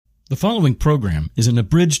The following program is an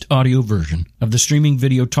abridged audio version of the streaming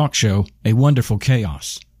video talk show A Wonderful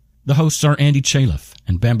Chaos. The hosts are Andy Chaliff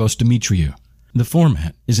and Bambos Dimitriou. The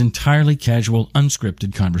format is entirely casual,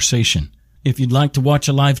 unscripted conversation. If you'd like to watch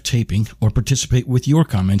a live taping or participate with your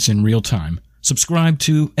comments in real time, subscribe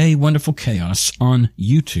to A Wonderful Chaos on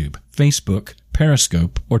YouTube, Facebook,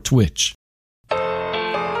 Periscope, or Twitch.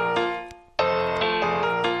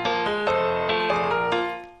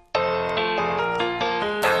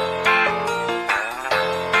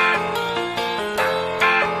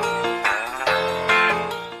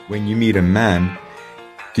 When you meet a man,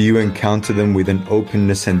 do you encounter them with an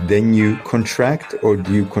openness and then you contract, or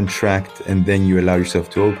do you contract and then you allow yourself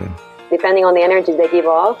to open? Depending on the energy they give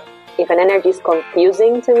off, if an energy is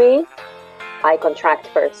confusing to me, I contract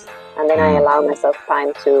first, and then I allow myself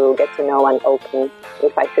time to get to know and open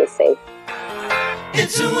if I feel safe.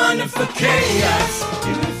 It's a wonderful chaos,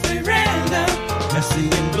 beautifully random, messy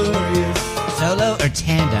and glorious. Solo or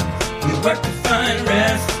tandem? We work to find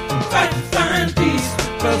rest and fight to find peace.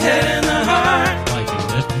 Both head and the heart, Like a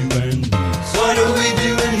nephew and niece. what are we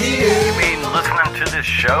doing here? You mean listening to this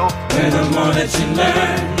show? Where the more that you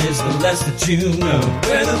learn is the less that you know.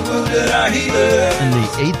 Where the wounded are healed. And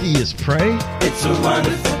the atheists pray. It's a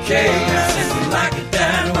wonderful chaos, and we like it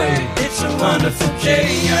that way. It's a wonderful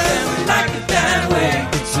chaos, and we like it that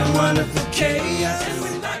way. It's a wonderful chaos, and we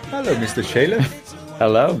like it. Hello, Mr. Chaliff.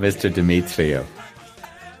 Hello, Mr. Dimitriou.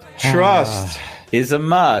 Trust Is a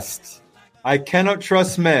must. I cannot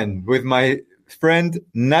trust men, with my friend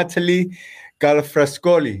Nathalie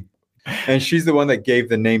Galfrascoli. And she's the one that gave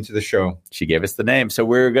the name to the show. She gave us the name. So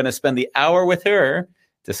we're going to spend the hour with her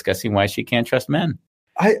discussing why she can't trust men.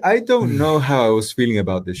 I don't know how I was feeling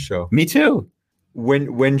about this show. Me too.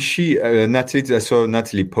 When she, Nathalie, I saw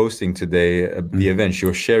Nathalie posting today the event, she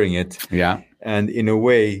was sharing it. Yeah. And in a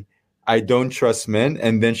way, I don't trust men.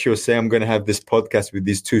 And then she was saying, I'm going to have this podcast with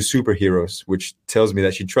these two superheroes, which tells me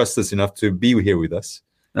that she trusts us enough to be here with us.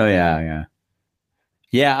 Oh, yeah.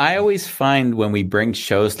 Yeah, I always find when we bring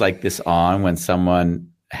shows like this on, when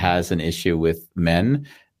someone has an issue with men,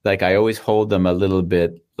 like I always hold them a little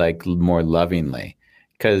bit like more lovingly,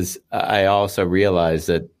 because I also realize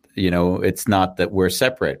that, you know, it's not that we're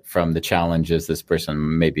separate from the challenges this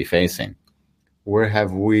person may be facing. Where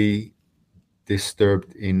have we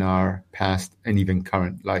disturbed in our past and even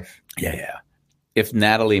current life? Yeah. If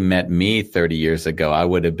Natalie met me 30 years ago, I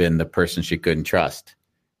would have been the person she couldn't trust,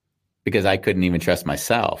 because I couldn't even trust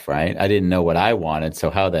myself, right? I didn't know what I wanted, so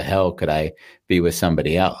how the hell could I be with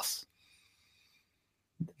somebody else?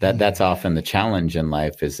 That's often the challenge in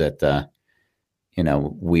life, is that, you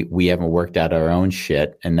know, we haven't worked out our own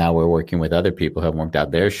shit, and now we're working with other people who haven't worked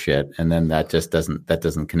out their shit, and then that just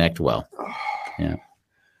doesn't connect well. Yeah.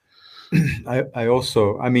 I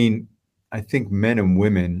think men and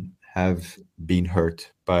women have been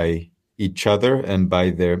hurt by each other and by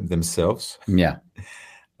themselves. Yeah.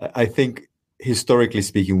 I think historically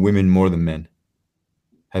speaking, women more than men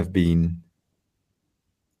have been.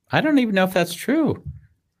 I don't even know if that's true.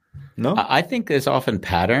 No? I think there's often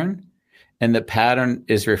pattern, and the pattern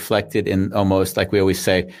is reflected in, almost like we always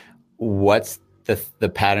say, what's the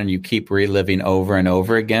pattern you keep reliving over and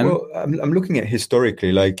over again? Well, I'm looking at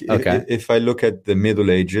historically, like if I look at the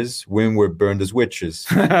Middle Ages, women were burned as witches.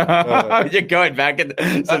 You're going back in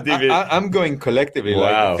some TV. I'm going collectively.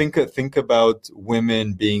 Wow. Like think about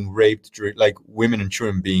women being raped, women and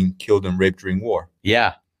children being killed and raped during war.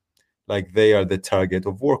 Yeah. Like they are the target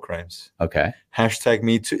of war crimes. Okay. Hashtag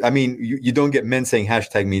Me Too. I mean, you don't get men saying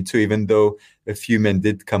hashtag Me Too, even though a few men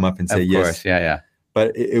did come up and say yes. Of course, yeah.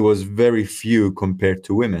 But it was very few compared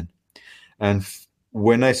to women. And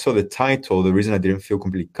when I saw the title, the reason I didn't feel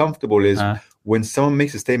completely comfortable is when someone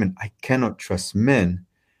makes a statement, I cannot trust men,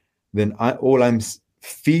 then all I'm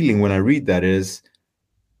feeling when I read that is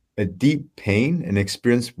a deep pain, an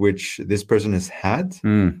experience which this person has had,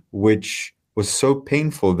 which was so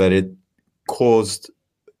painful that it caused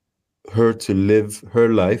her to live her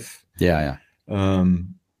life. Yeah.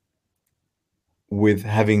 With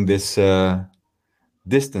having this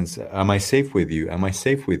distance. Am I safe with you? Am I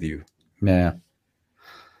safe with you? Yeah.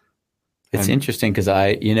 It's interesting because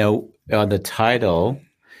on the title,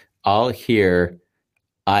 I'll hear,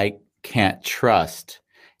 I can't trust.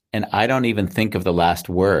 And I don't even think of the last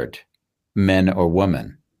word, men or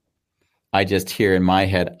woman. I just hear in my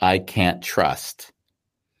head, I can't trust.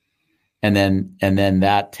 And then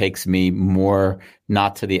that takes me more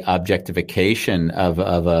not to the objectification of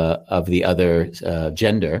the other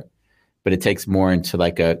gender, but it takes more into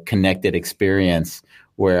like a connected experience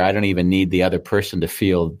where I don't even need the other person to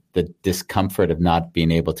feel the discomfort of not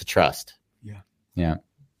being able to trust. Yeah. Yeah.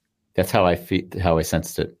 That's how I feel, how I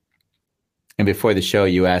sensed it. And before the show,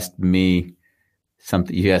 you asked me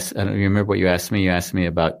something. I don't remember what you asked me. You asked me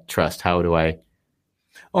about trust. How do I?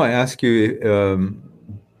 Oh, I asked you,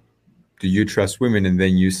 do you trust women? And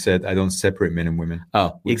then you said, I don't separate men and women.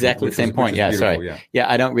 Oh, exactly the same point. Yeah, sorry. Yeah,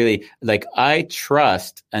 I don't really, I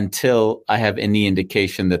trust until I have any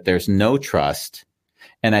indication that there's no trust.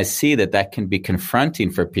 And I see that can be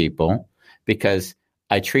confronting for people because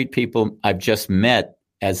I treat people I've just met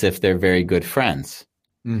as if they're very good friends.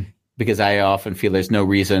 Because I often feel there's no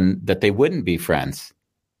reason that they wouldn't be friends.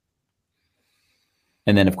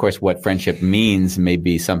 And then, of course, what friendship means may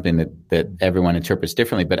be something that everyone interprets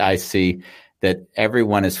differently. But I see that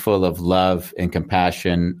everyone is full of love and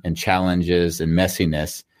compassion and challenges and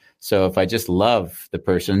messiness. So if I just love the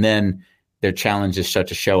person, then their challenges start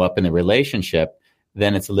to show up in the relationship.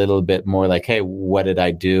 Then it's a little bit more like, hey, what did I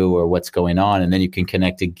do or what's going on? And then you can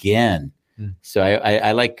connect again. So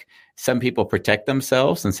I like some people protect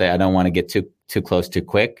themselves and say, I don't want to get too close too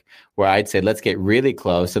quick, where I'd say, let's get really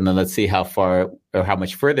close and then let's see how far or how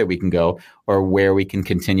much further we can go or where we can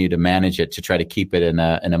continue to manage it to try to keep it in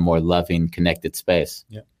a more loving, connected space.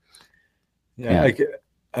 Yeah.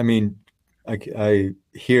 I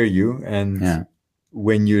hear you. And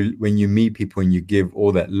when you meet people and you give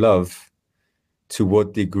all that love, to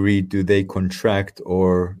what degree do they contract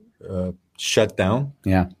or shut down?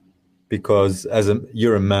 Yeah. Because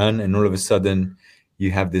you're a man and all of a sudden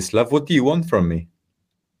you have this love. What do you want from me?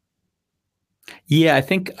 Yeah, I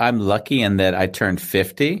think I'm lucky in that I turned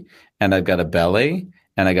 50 and I've got a belly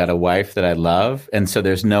and I got a wife that I love. And so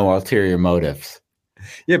there's no ulterior motives.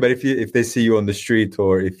 Yeah, but if they see you on the street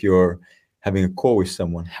or if you're having a call with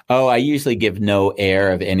someone. Oh, I usually give no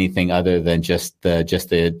air of anything other than just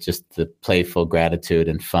the playful gratitude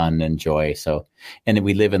and fun and joy. So, and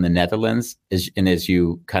we live in the Netherlands, as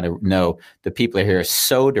you kind of know, the people here are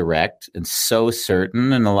so direct and so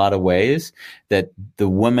certain in a lot of ways that the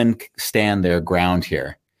women stand their ground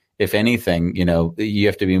here. If anything, you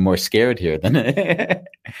have to be more scared here than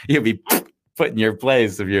you'll be put in your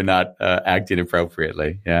place if you're not acting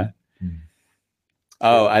appropriately. Yeah.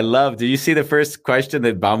 Oh, I love. Do you see the first question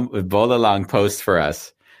that Bolalang posts for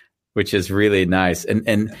us, which is really nice?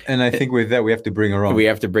 And I think with that we have to bring her on. We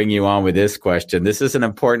have to bring you on with this question. This is an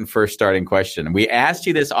important first starting question. We asked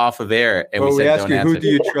you this off of air, and we said, asked you, who do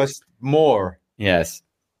you trust more? Yes,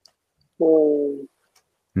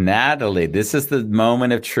 Nathalie. This is the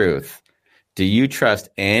moment of truth. Do you trust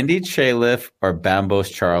Andy Chalif or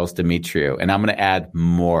Bambos Charles Demetriou? And I'm going to add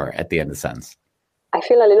more at the end of the sentence. I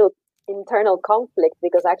feel a little internal conflict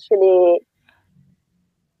because actually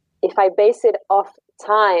if I base it off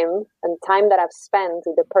time and time that I've spent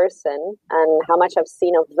with the person and how much I've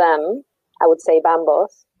seen of them, I would say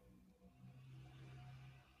Bambos.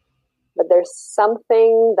 But there's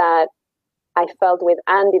something that I felt with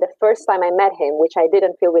Andy the first time I met him, which I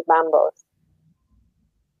didn't feel with Bambos,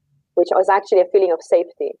 which was actually a feeling of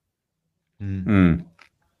safety. And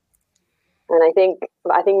I think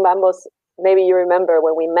Bambos, maybe you remember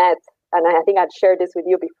when we met, and I think I'd shared this with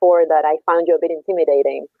you before, that I found you a bit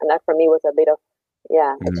intimidating. And that for me was a bit of,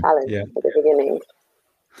 a challenge at the beginning.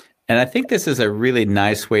 And I think this is a really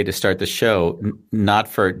nice way to start the show, not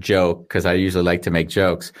for joke, because I usually like to make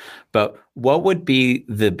jokes, but what would be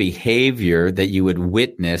the behavior that you would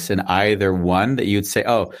witness in either one that you'd say,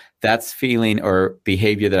 oh, that's feeling or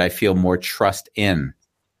behavior that I feel more trust in?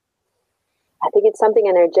 I think it's something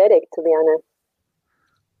energetic, to be honest.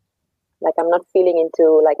 Like I'm not feeling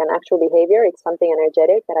into like an actual behavior. It's something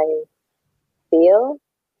energetic that I feel.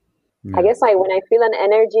 Yeah. I guess when I feel an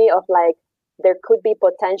energy of like, there could be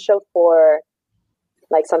potential for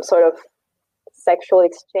like some sort of sexual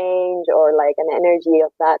exchange or like an energy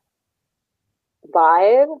of that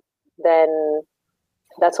vibe, then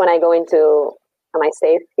that's when I go into, am I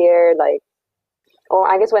safe here? Like, or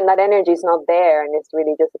I guess when that energy is not there and it's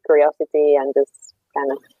really just a curiosity and just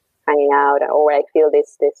kind of hanging out, or I feel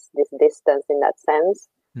this distance in that sense.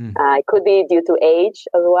 It could be due to age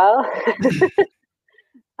as well.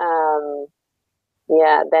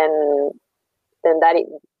 Then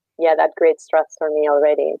that creates trust for me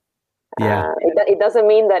already. It doesn't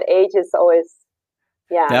mean that age is always.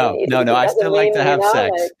 No. I still like to have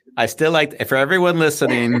sex. I still like, for everyone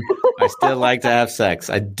listening, I still like to have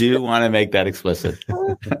sex. I do want to make that explicit.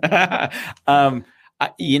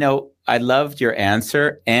 I loved your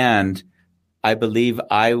answer, and I believe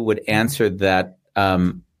I would answer that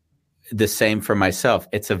the same for myself.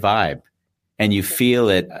 It's a vibe, and you feel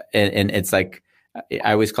it, and it's like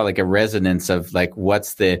I always call it like a resonance of like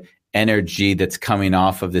what's the energy that's coming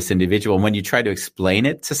off of this individual. And when you try to explain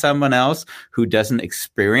it to someone else who doesn't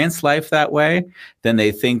experience life that way, then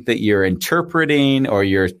they think that you're interpreting or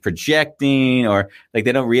you're projecting, or like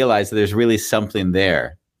they don't realize that there's really something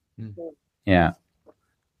there. Mm-hmm. Yeah.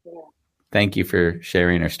 Thank you for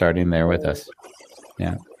sharing or starting there with us.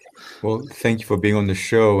 Yeah. Well, thank you for being on the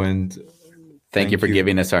show, and thank you for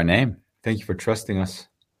giving us our name. Thank you for trusting us.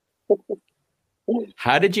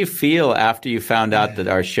 How did you feel after you found out that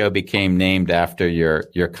our show became named after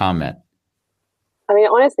your comment? I mean,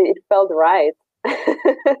 honestly, it felt right.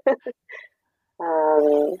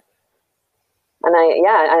 And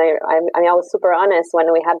I was super honest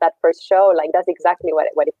when we had that first show. Like, that's exactly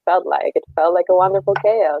what it felt like. It felt like a wonderful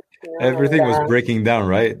chaos. You know? Everything was breaking down,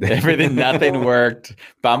 right? Nothing worked.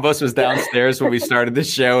 Bambos was downstairs when we started the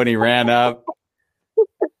show, and he ran up.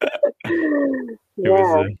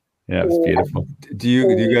 It was beautiful. Do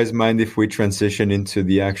you guys mind if we transition into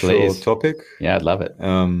the actual topic? Yeah, I'd love it.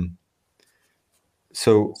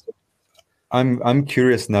 So I'm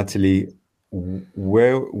curious, Nathalie,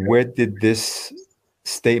 where did this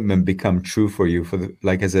statement become true for you,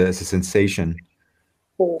 as a sensation,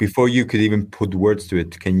 before you could even put words to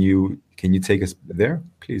it? Can you take us there,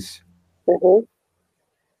 please? Mm-hmm.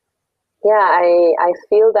 Yeah, I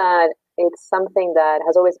feel that it's something that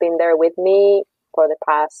has always been there with me for the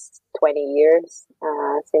past 20 years,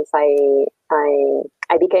 since I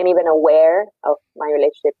became even aware of my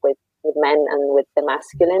relationship with men and with the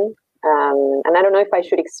masculine. And I don't know if I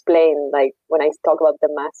should explain, like, when I talk about the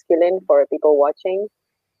masculine for people watching,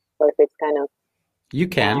 or if it's kind of... You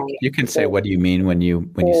can say, what do you mean when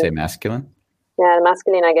you say masculine? Yeah,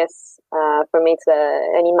 masculine, I guess, for me, it's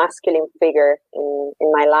any masculine figure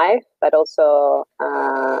in my life, but also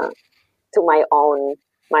to my own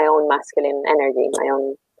masculine energy, my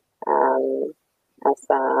own, as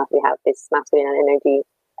we have this masculine energy,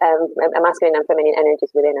 masculine and feminine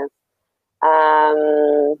energies within us.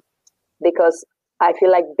 Because I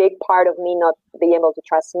feel like big part of me not being able to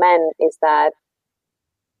trust men is that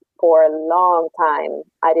for a long time,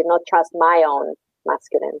 I did not trust my own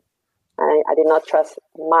masculine. I did not trust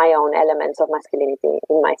my own elements of masculinity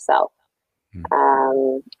in myself.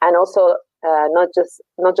 And also, not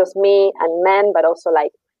just me and men, but also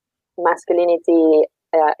like masculinity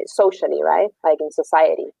socially, right? Like in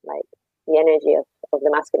society, like the energy of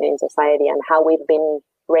the masculine in society, and how we've been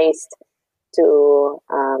raised to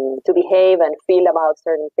behave and feel about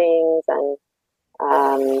certain things, and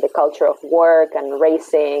the culture of work and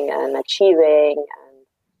racing and achieving, and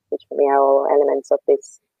which for me are all elements of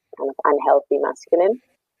this kind of unhealthy masculine.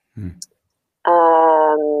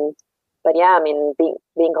 But yeah, I mean,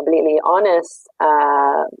 being completely honest,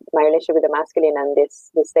 my relationship with the masculine and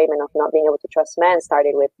this statement of not being able to trust men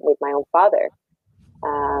started with my own father.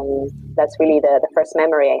 That's really the first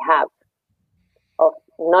memory I have of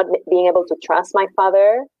not being able to trust my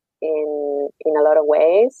father in a lot of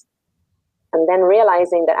ways, and then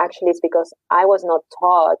realizing that actually it's because I was not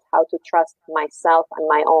taught how to trust myself and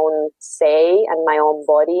my own say and my own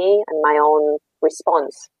body and my own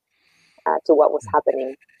response to what was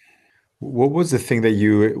happening. What was the thing that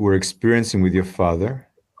you were experiencing with your father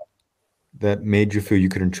that made you feel you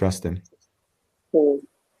couldn't trust him?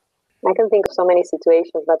 I can think of so many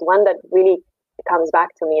situations, but one that really comes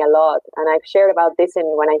back to me a lot, and I've shared about this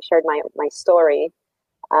when I shared my story.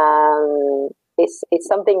 It's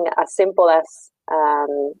something as simple as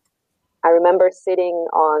I remember sitting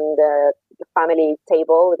on the family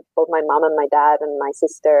table with both my mom and my dad and my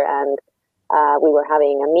sister, and we were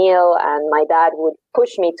having a meal, and my dad would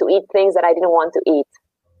push me to eat things that I didn't want to eat.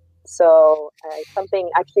 So something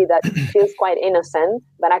actually that feels quite innocent,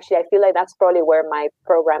 but actually I feel like that's probably where my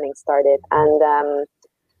programming started. And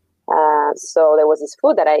so there was this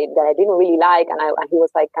food that I didn't really like, and he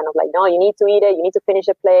was like, kind of like, no, you need to eat it. You need to finish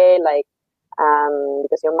a plate, like,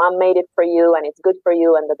 because your mom made it for you and it's good for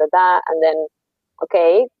you, and da. And then,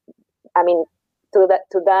 okay, I mean, to that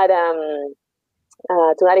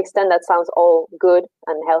extent, that sounds all good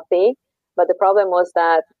and healthy. But the problem was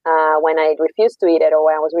that when I refused to eat it, or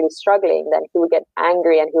when I was really struggling, then he would get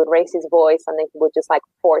angry and he would raise his voice, and then he would just like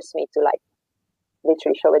force me to like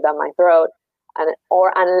literally shove it down my throat. And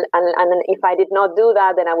if I did not do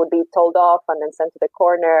that, then I would be told off and then sent to the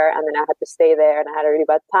corner, and then I had to stay there, and I had a really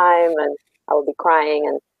bad time, and I would be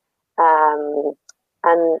crying.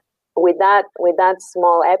 And with that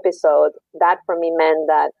small episode, that for me meant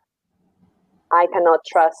that I cannot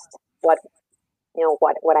trust what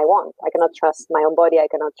I want. I cannot trust my own body. I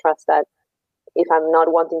cannot trust that if I'm not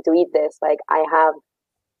wanting to eat this, like I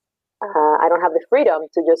don't have the freedom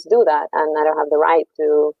to just do that, and I don't have the right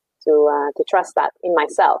to trust that in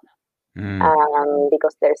myself.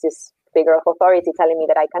 because there's this figure of authority telling me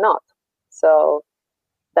that I cannot. So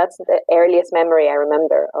that's the earliest memory I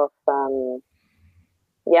remember of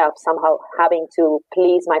somehow having to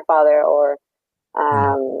please my father or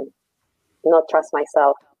not trust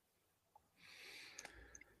myself.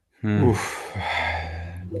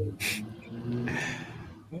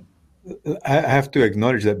 I have to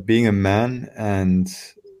acknowledge that being a man and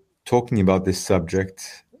talking about this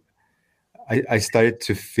subject, I started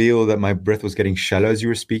to feel that my breath was getting shallow as you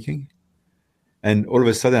were speaking. And all of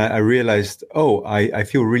a sudden I realized, I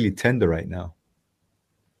feel really tender right now.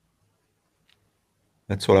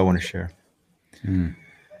 That's all I want to share.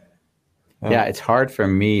 Yeah, it's hard for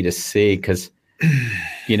me to see because,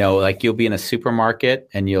 like you'll be in a supermarket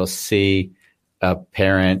and you'll see a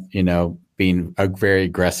parent, being very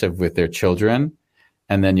aggressive with their children.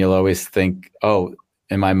 And then you'll always think,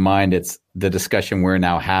 in my mind, it's the discussion we're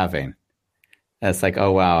now having. And it's like,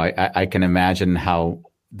 oh, wow, I can imagine how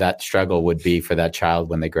that struggle would be for that child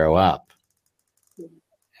when they grow up.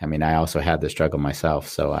 I mean, I also had the struggle myself.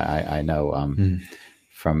 So I know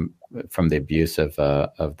from the abuse of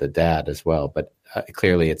the dad as well. But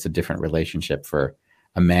clearly it's a different relationship for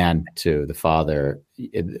a man to the father,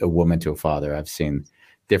 a woman to a father. I've seen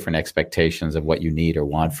different expectations of what you need or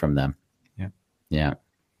want from them. Yeah.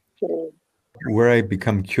 Where I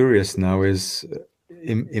become curious now is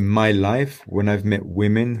in my life, when I've met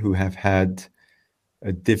women who have had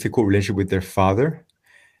a difficult relationship with their father,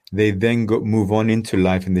 they then move on into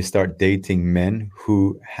life and they start dating men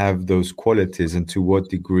who have those qualities. And to what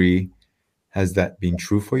degree has that been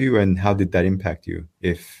true for you? And how did that impact you?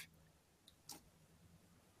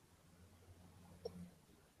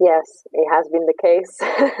 Yes, it has been the case.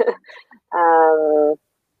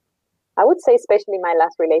 I would say especially my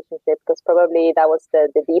last relationship, because probably that was the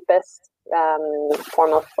deepest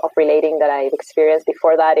form of relating that I've experienced.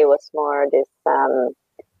 Before that, it was more this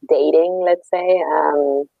dating, let's say,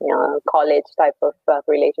 college type of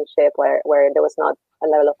relationship where there was not a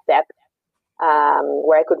level of depth,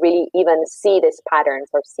 where I could really even see these patterns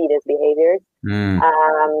or see these behaviors.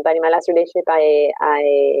 But in my last relationship, I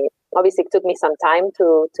obviously it took me some time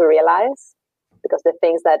to realize, because the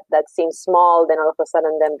things that seem small, then all of a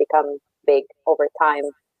sudden then become big over time.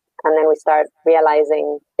 And then we start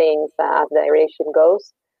realizing things as the relationship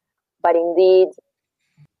goes. But indeed,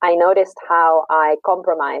 I noticed how I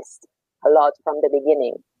compromised a lot from the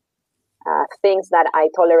beginning. Things that I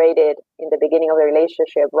tolerated in the beginning of the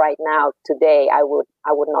relationship, right now, today, I would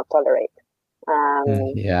not tolerate.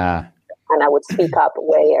 And I would speak up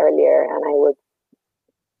way earlier, and I would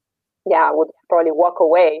probably walk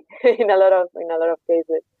away in a lot of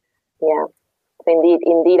cases. Yeah, so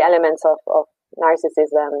indeed, elements of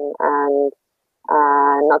narcissism and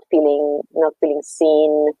not feeling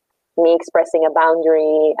seen, me expressing a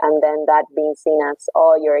boundary, and then that being seen as,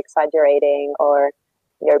 oh, you're exaggerating or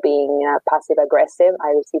you're being passive aggressive.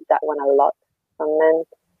 I received that one a lot from men.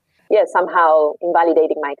 Yeah, somehow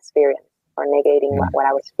invalidating my experience or negating what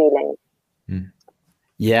I was feeling.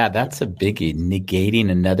 Yeah, that's a biggie, negating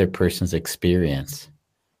another person's experience.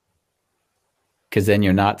 Because then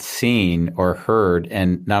you're not seen or heard,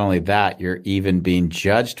 and not only that, you're even being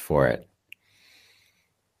judged for it.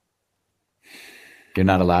 You're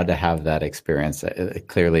not allowed to have that experience,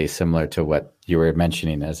 clearly similar to what you were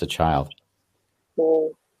mentioning as a child.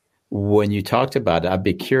 When you talked about it, I'd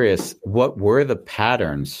be curious, what were the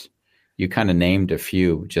patterns? You kind of named a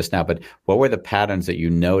few just now, but what were the patterns that you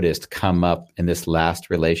noticed come up in this last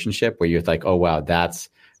relationship where you're like, oh, wow, that's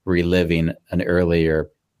reliving an earlier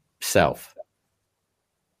self?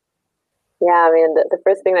 Yeah, I mean, the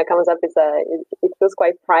first thing that comes up is it feels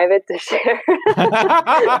quite private to share.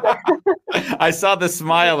 I saw the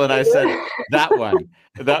smile and I said, that one,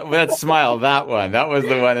 that smile, that one, that was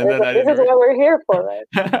the one. And then this is what we're here for, right?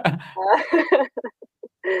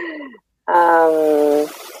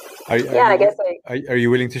 I guess. Are you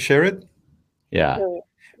willing to share it? Yeah.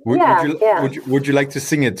 Would you like to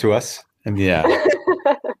sing it to us? Yeah.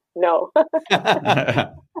 No.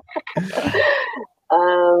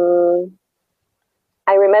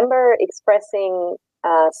 I remember expressing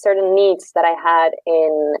certain needs that I had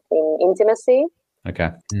in intimacy.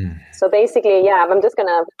 Okay. So basically, I'm just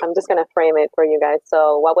gonna frame it for you guys.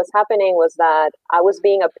 So what was happening was that I was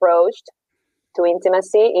being approached to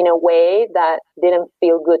intimacy in a way that didn't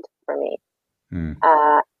feel good for me.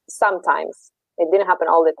 Sometimes it didn't happen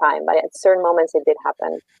all the time, but at certain moments it did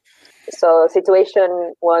happen. So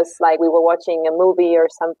situation was like we were watching a movie or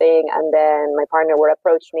something, and then my partner would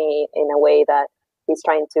approach me in a way that he's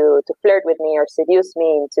trying to flirt with me or seduce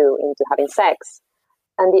me into having sex.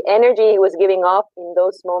 And the energy he was giving off in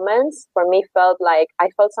those moments for me felt like I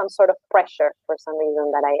felt some sort of pressure for some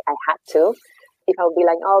reason that I had to. If I would be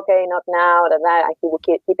like, oh, okay, not now, that he would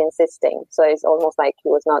keep insisting. So it's almost like he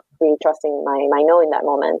was not really trusting my no in that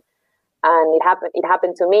moment. And it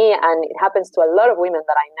happened to me, and it happens to a lot of women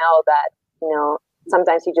that I know that, you know,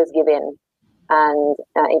 sometimes you just give in, and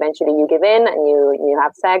eventually you give in and you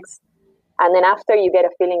have sex. And then after you get a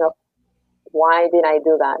feeling of, why did I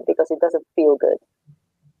do that? Because it doesn't feel good.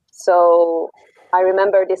 So I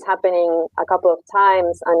remember this happening a couple of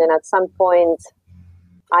times. And then at some point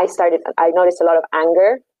I noticed a lot of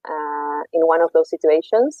anger in one of those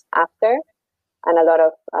situations after. And a lot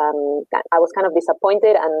of, I was kind of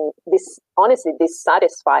disappointed and honestly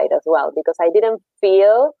dissatisfied as well, because I didn't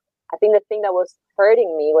feel, I think the thing that was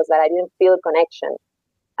hurting me was that I didn't feel connection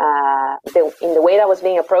in the way that was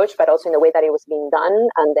being approached, but also in the way that it was being done.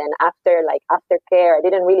 And then after care, I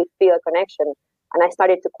didn't really feel a connection. And I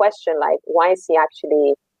started to question, like, why is he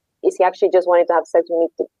actually just wanting to have sex with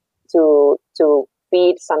me to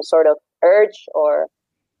feed some sort of urge or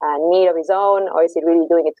need of his own, or is he really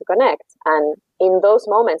doing it to connect? And in those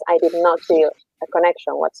moments, I did not feel a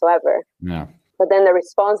connection whatsoever. No. But then the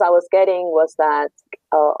response I was getting was that,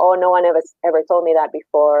 oh, no one ever told me that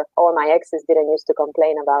before, or my exes didn't used to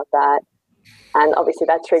complain about that. And obviously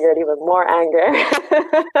that triggered even more anger.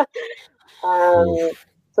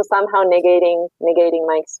 So somehow negating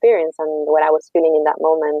my experience and what I was feeling in that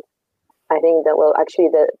moment. I think that, well, actually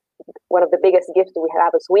one of the biggest gifts we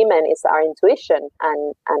have as women is our intuition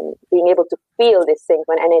and being able to feel these things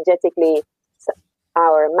when energetically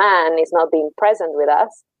our man is not being present with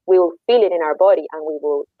us. We will feel it in our body and we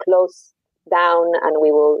will close down and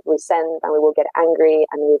we will resent and we will get angry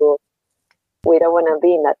and we don't want to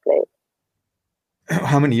be in that place.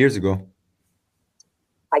 How many years ago?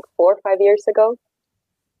 Like 4 or 5 years ago.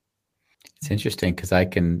 It's interesting because I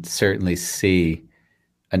can certainly see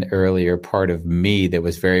an earlier part of me that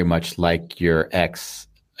was very much like your ex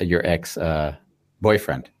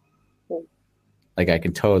boyfriend. Like I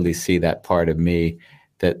can totally see that part of me,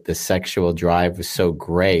 that the sexual drive was so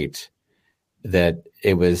great that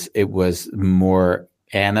it was more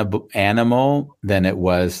animal than it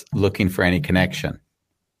was looking for any connection.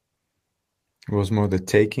 It was more the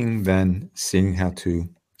taking than seeing how to.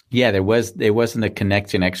 Yeah, there wasn't a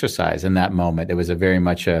connection exercise in that moment. It was a very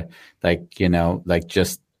much like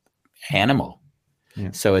just animal.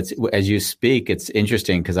 Yeah. So it's, as you speak, it's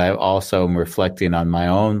interesting because I also am reflecting on my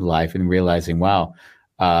own life and realizing, wow,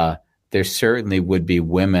 there certainly would be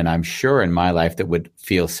women, I'm sure, in my life that would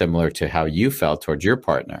feel similar to how you felt towards your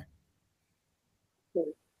partner.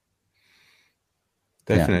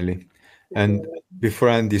 Definitely. Yeah. And before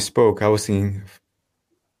Andy spoke, I was thinking,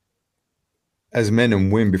 as men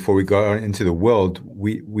and women, before we got into the world,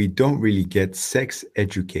 we don't really get sex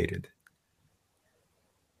educated.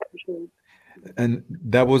 And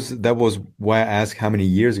that was why I asked how many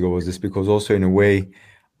years ago was this, because also in a way,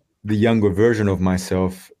 the younger version of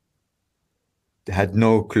myself had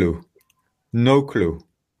no clue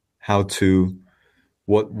how to,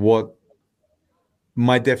 what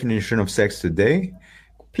my definition of sex today,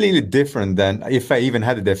 completely different than if I even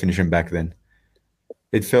had a definition back then.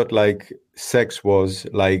 It felt like sex was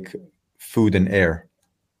like food and air,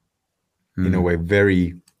 in a way,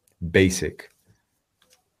 very basic.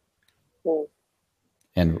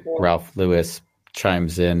 And Ralph Lewis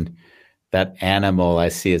chimes in, that animal I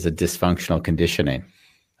see as a dysfunctional conditioning.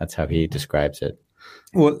 That's how he describes it.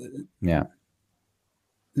 Well, yeah.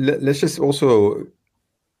 Let's just also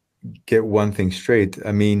get one thing straight.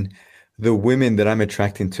 I mean, the women that I'm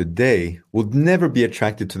attracting today would never be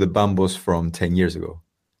attracted to the bambos from 10 years ago.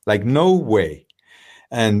 Like, no way.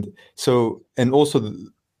 And so, and also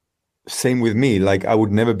same with me, like I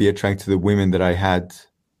would never be attracted to the women that I had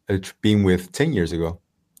been with 10 years ago.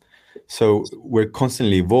 So we're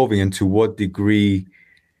constantly evolving. And to what degree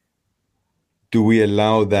do we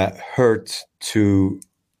allow that hurt to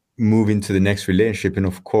move into the next relationship? And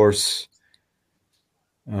of course,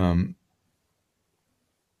 I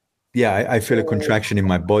feel a contraction in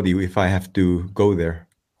my body if I have to go there.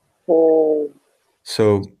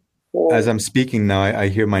 So as I'm speaking now, I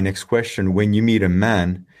hear my next question. When you meet a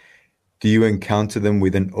man, do you encounter them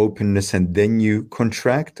with an openness and then you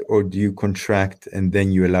contract, or do you contract and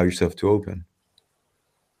then you allow yourself to open?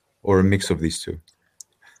 Or a mix of these two?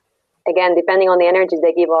 Again, depending on the energy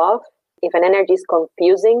they give off. If an energy is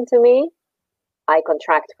confusing to me, I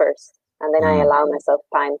contract first. And then I allow myself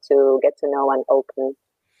time to get to know and open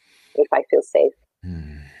if I feel safe.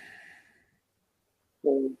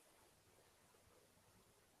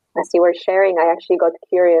 As you were sharing, I actually got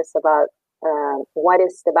curious about what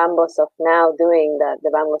is the Bambos of now doing that the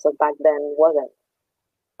Bambos of back then wasn't?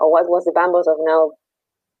 Or what was the Bambos of now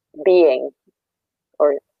being?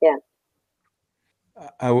 Or, yeah.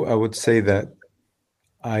 I would say that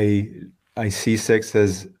I see sex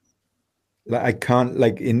as, like, I can't,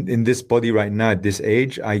 like, in this body right now at this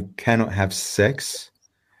age, I cannot have sex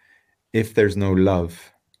if there's no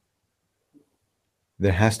love.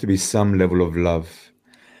 There has to be some level of love.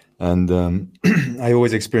 And I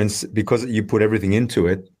always experience, because you put everything into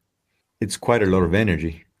it, it's quite a lot of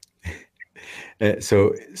energy.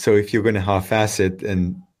 So if you're going to half-ass it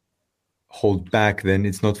and hold back, then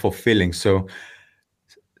it's not fulfilling. So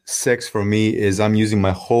sex for me is I'm using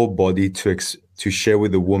my whole body to share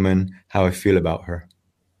with the woman how I feel about her.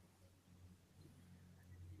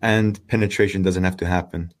 And penetration doesn't have to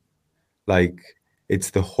happen. Like,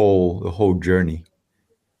 it's the whole journey.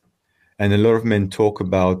 And a lot of men talk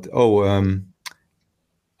about,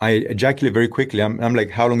 I ejaculate very quickly. I'm like,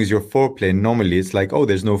 how long is your foreplay? And normally it's like, oh,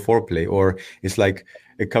 there's no foreplay, or it's like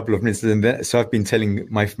a couple of minutes. And so I've been telling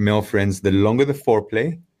my male friends, the longer the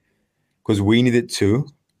foreplay, because we need it too,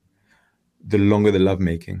 the longer the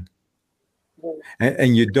lovemaking.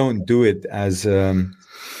 And you don't do it as if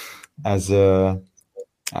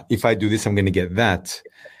I do this, I'm going to get that.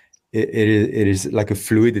 It is like a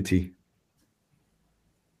fluidity.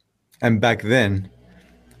 And back then,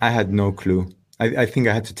 I had no clue. I think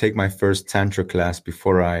I had to take my first Tantra class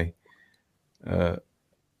before I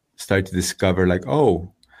started to discover, like,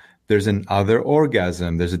 oh, there's an other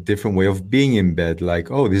orgasm. There's a different way of being in bed. Like,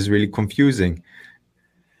 oh, this is really confusing.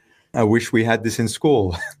 I wish we had this in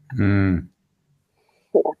school. Yeah.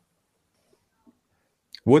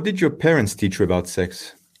 What did your parents teach you about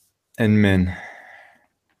sex and men,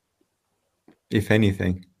 if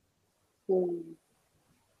anything?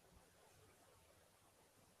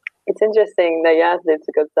 It's interesting that you asked this,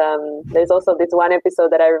 because there's also this one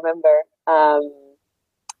episode that I remember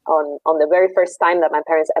on the very first time that my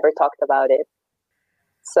parents ever talked about it.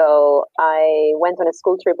 So I went on a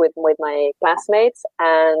school trip with my classmates,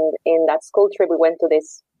 and in that school trip we went to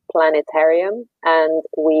this planetarium, and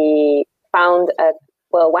we found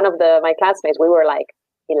one of my classmates, we were like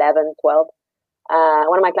 11, 12.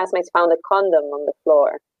 One of my classmates found a condom on the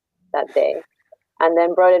floor that day, and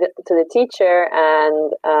then brought it to the teacher,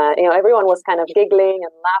 and everyone was kind of giggling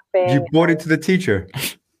and laughing. You brought it to the teacher?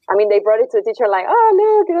 I mean, they brought it to the teacher like,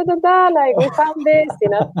 oh, look, like, we found this,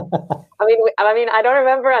 I mean, I don't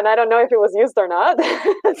remember, and I don't know if it was used or not.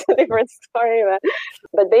 That's a different story.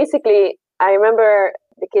 But basically, I remember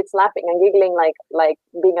the kids laughing and giggling, like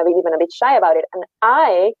being even a bit shy about it. And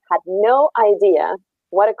I had no idea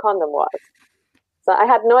what a condom was. So I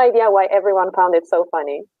had no idea why everyone found it so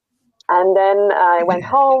funny. And then I went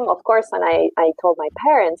home, of course, and I told my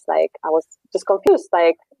parents, like, I was just confused.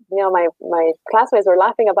 Like, my classmates were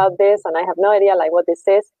laughing about this, and I have no idea, like, what this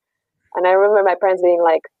is. And I remember my parents being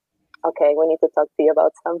like, okay, we need to talk to you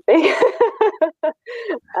about something.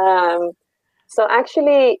 So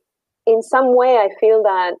actually, in some way, I feel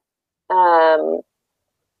that,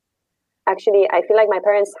 I feel like my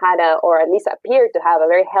parents had or at least appeared to have a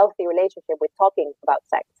very healthy relationship with talking about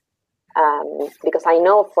sex. Because I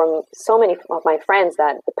know from so many of my friends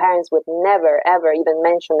that the parents would never, ever even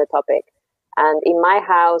mention the topic. And in my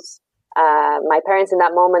house, my parents in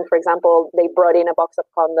that moment, for example, they brought in a box of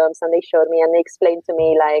condoms and they showed me and they explained to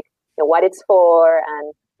me, like, what it's for.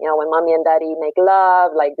 And, when mommy and daddy make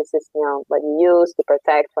love, like, this is, what you use to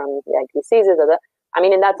protect from, like, diseases. I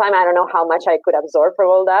mean, in that time, I don't know how much I could absorb from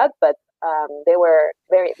all that, but they were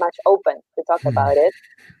very much open to talk about it.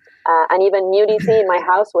 And even nudity in my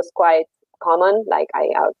house was quite common. Like, I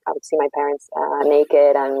would see my parents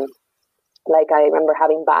naked, and like, I remember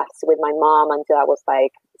having baths with my mom until I was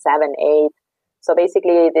like 7, 8. So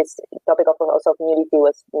basically, this topic of nudity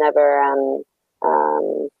was never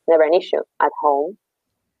an issue at home.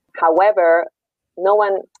 However, no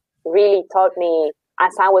one really taught me,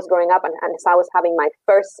 as I was growing up and as I was having my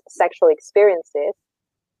first sexual experiences,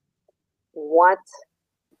 what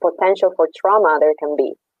potential for trauma there can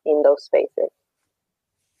be in those spaces,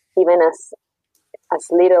 even as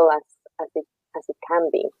little as it can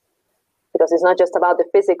be, because it's not just about the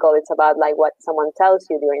physical; it's about, like, what someone tells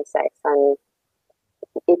you during sex, and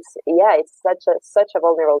it's such a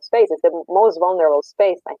vulnerable space. It's the most vulnerable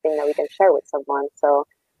space, I think, that we can share with someone. So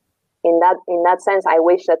in that sense, I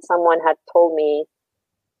wish that someone had told me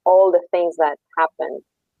all the things that happened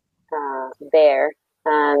there,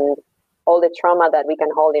 and all the trauma that we can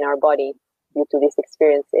hold in our body due to these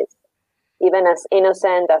experiences. Even as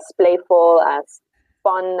innocent, as playful, as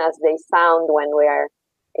fun as they sound when we are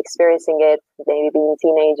experiencing it, maybe being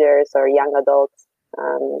teenagers or young adults.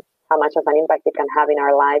 how much of an impact it can have in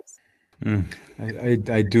our lives.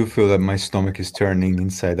 I do feel that my stomach is turning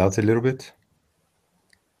inside out a little bit.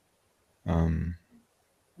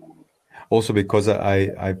 Also because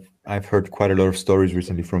I've heard quite a lot of stories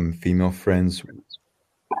recently from female friends,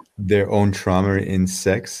 their own trauma in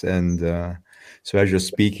sex, and so as you're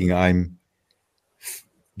speaking, I'm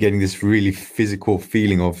getting this really physical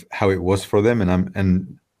feeling of how it was for them,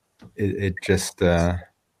 and it just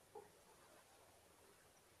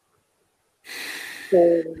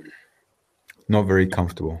not very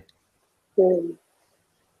comfortable.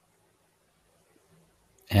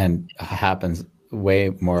 And happens way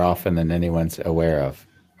more often than anyone's aware of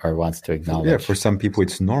or wants to acknowledge. Yeah, for some people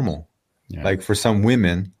it's normal. Yeah. Like for some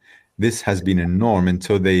women, this has been a norm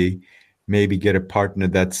until they maybe get a partner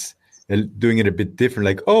that's doing it a bit different.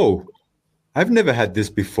 Like, oh, I've never had this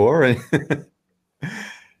before.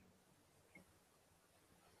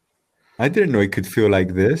 I didn't know it could feel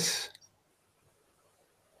like this.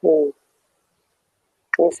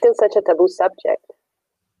 It's still such a taboo subject.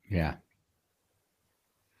 Yeah.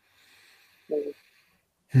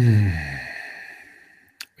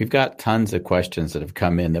 We've got tons of questions that have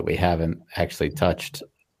come in that we haven't actually touched,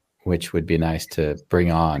 which would be nice to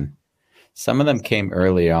bring on. Some of them came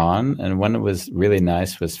early on, and one that was really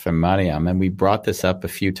nice was from Mariam, and we brought this up a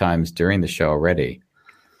few times during the show already.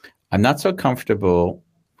 I'm not so comfortable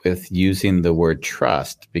with using the word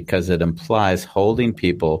trust because it implies holding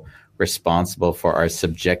people responsible for our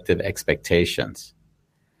subjective expectations.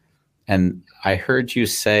 And I heard you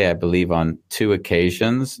say, I believe on 2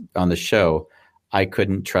 occasions on the show, I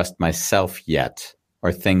couldn't trust myself yet,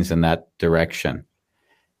 or things in that direction.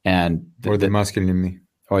 And or the masculine in me.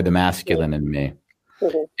 Or the masculine in me.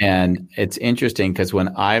 And it's interesting because when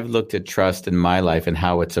I've looked at trust in my life and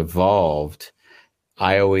how it's evolved,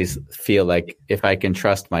 I always feel like if I can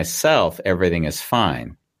trust myself, everything is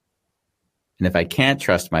fine. And if I can't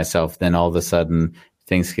trust myself, then all of a sudden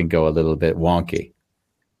things can go a little bit wonky.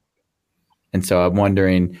 And so I'm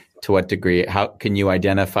wondering, to what degree, how can you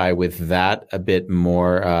identify with that a bit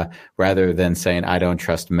more, rather than saying, I don't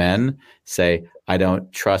trust men, say, I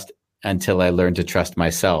don't trust until I learn to trust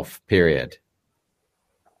myself, period.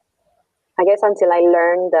 I guess until I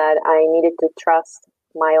learned that I needed to trust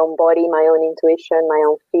my own body, my own intuition, my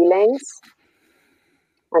own feelings.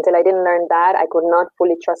 Until I didn't learn that, I could not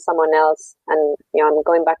fully trust someone else. And I'm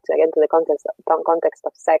going back to the context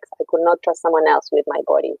of sex. I could not trust someone else with my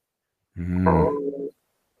body.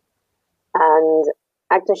 And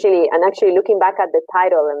actually looking back at the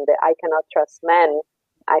title and the I Cannot Trust Men,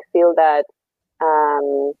 I feel that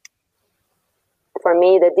for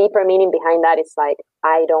me, the deeper meaning behind that is like,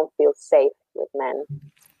 I don't feel safe with men.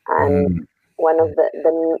 And one of the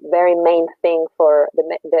very main thing for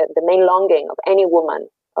the main longing of any woman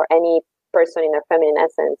or any person in their feminine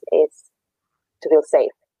essence is to feel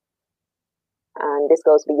safe. And this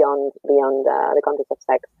goes beyond the context of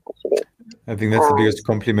sex, actually. I think that's the biggest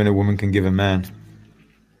compliment a woman can give a man.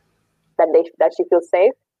 That she feels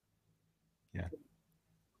safe? Yeah.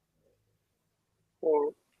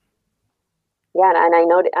 Yeah, and I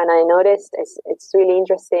noticed it's really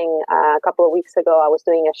interesting. A couple of weeks ago, I was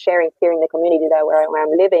doing a sharing here in the community where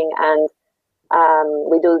I'm living, and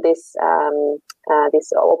we do this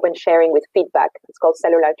open sharing with feedback. It's called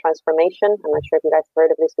cellular transformation. I'm not sure if you guys have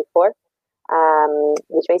heard of this before,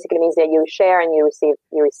 which basically means that you share and you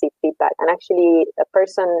receive feedback. And actually, a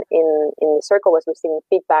person in the circle was receiving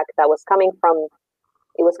feedback that was coming from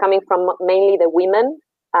mainly the women.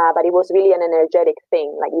 But it was really an energetic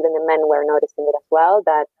thing. Like even the men were noticing it as well.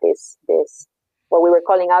 That this what we were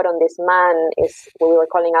calling out on this man is what we were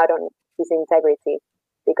calling out on his integrity,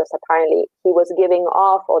 because apparently he was giving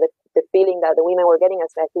off, or the feeling that the women were getting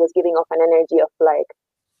is that he was giving off an energy of like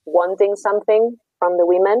wanting something from the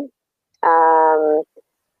women. And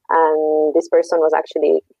this person was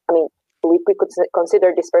actually, we could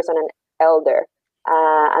consider this person an elder.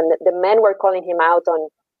 And the men were calling him out on,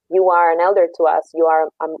 you are an elder to us. You are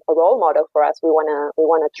a role model for us. We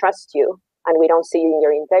wanna trust you, and we don't see you in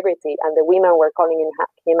your integrity. And the women were calling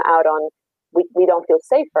him out on, we don't feel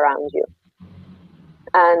safe around you.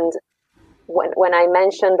 And when I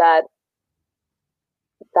mentioned that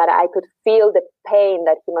I could feel the pain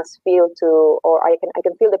that he must feel or I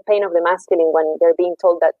can feel the pain of the masculine when they're being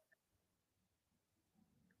told that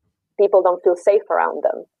people don't feel safe around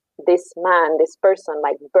them. This person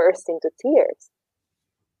like burst into tears.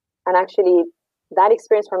 And actually, that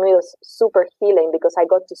experience for me was super healing, because I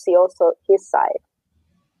got to see also his side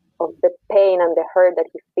of the pain and the hurt that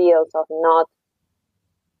he feels of not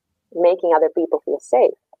making other people feel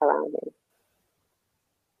safe around him.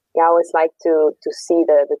 Yeah, I always like to see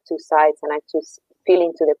the two sides, and feel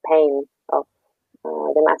into the pain of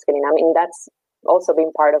the masculine. I mean, that's also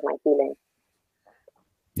been part of my healing.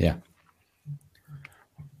 Yeah.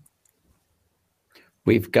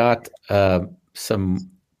 We've got some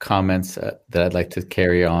comments that I'd like to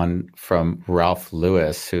carry on from Ralph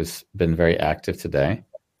Lewis, who's been very active today.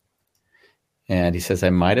 And he says, I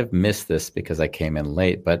might have missed this because I came in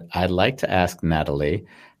late, but I'd like to ask Nathalie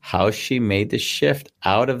how she made the shift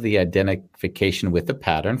out of the identification with the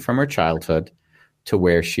pattern from her childhood to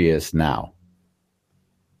where she is now.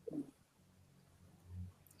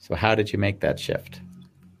 So how did you make that shift?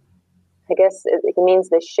 I guess it means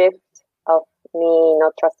the shift of me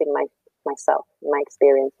not trusting myself, my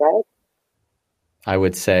experience, right? I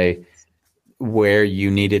would say where you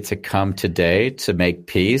needed to come today to make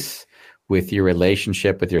peace with your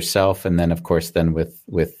relationship with yourself, and then, of course, then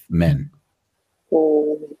with men.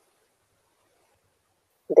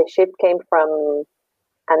 The shift came from,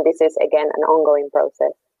 and this is, again, an ongoing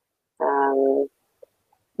process,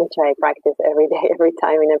 which I practice every day, every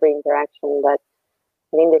time, in every interaction. But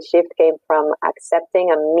I think the shift came from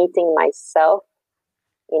accepting and meeting myself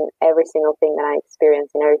in every single thing that I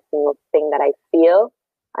experience, in every single thing that I feel,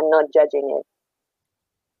 and not judging it.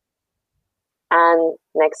 And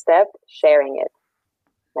next step, sharing it.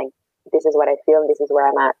 Like, this is what I feel, and this is where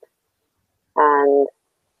I'm at. And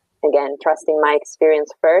again, trusting my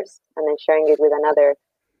experience first, and then sharing it with another.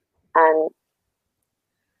 And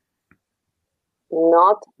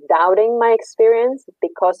not doubting my experience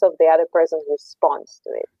because of the other person's response to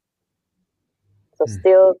it. So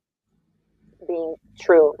still being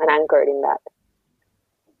true and anchored in that.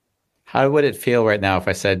 How would it feel right now if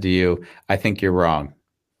I said to you, I think you're wrong?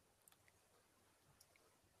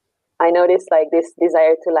 I noticed like this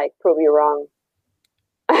desire to like prove you wrong.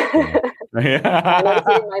 Yeah. I noticed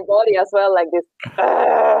it in my body as well, like this.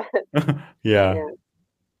 Yeah.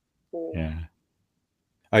 Yeah.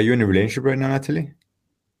 Are you in a relationship right now, Nathalie?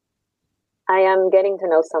 I am getting to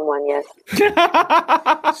know someone, yes.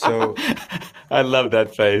 So I love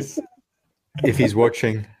that face. If he's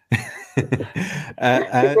watching, He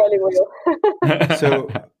probably will. so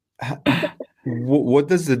what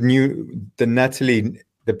does the Nathalie,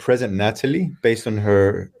 the present Nathalie, based on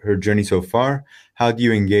her journey so far, how do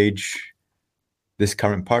you engage this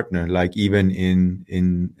current partner, like even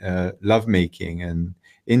in lovemaking and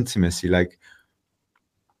intimacy? Like,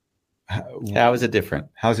 how is it different?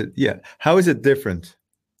 How is it different?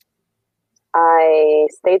 I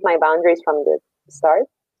state my boundaries from the start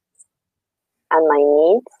and my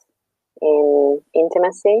needs in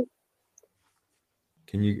intimacy.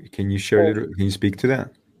 Can you share it? Can you speak to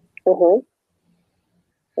that? Mm-hmm.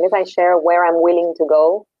 If I share where I'm willing to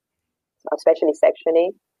go, especially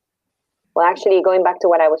sexually. Well, actually, going back to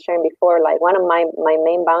what I was sharing before, like one of my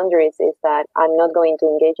main boundaries is that I'm not going to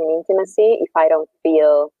engage in intimacy if I don't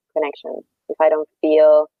feel connection, if I don't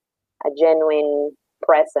feel a genuine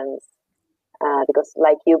presence. Because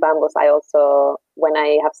like you, Bambos, I also, when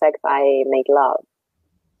I have sex, I make love.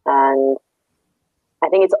 And I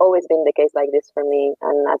think it's always been the case like this for me.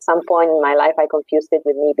 And at some point in my life, I confused it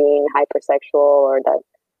with me being hypersexual or that.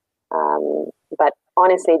 But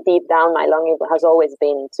honestly, deep down, my longing has always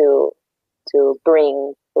been to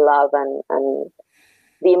bring love and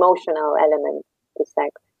the emotional element to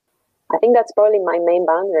sex. I think that's probably my main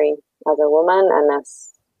boundary as a woman and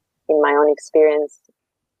as in my own experience.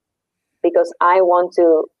 Because I want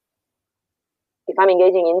to, if I'm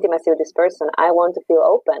engaging in intimacy with this person, I want to feel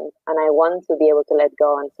open and I want to be able to let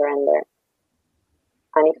go and surrender.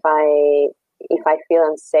 And if I feel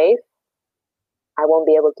unsafe, I won't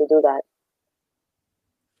be able to do that.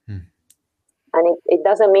 And it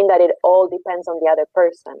doesn't mean that it all depends on the other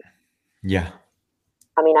person. Yeah.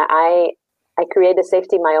 I mean, I create the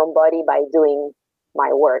safety in my own body by doing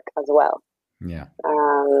my work as well. Yeah.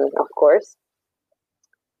 Of course.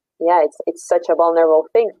 Yeah, it's such a vulnerable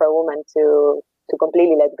thing for a woman to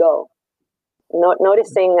completely let go.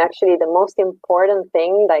 Noticing actually the most important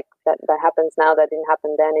thing like that happens now that didn't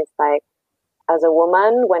happen then is like, as a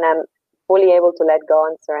woman, when I'm fully able to let go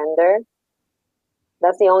and surrender,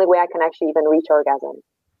 that's the only way I can actually even reach orgasm.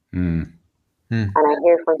 And I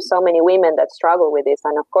hear from so many women that struggle with this.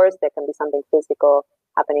 And of course, there can be something physical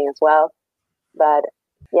happening as well. But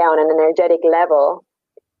yeah, on an energetic level,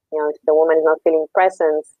 you know, if the woman is not feeling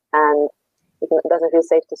presence and it doesn't feel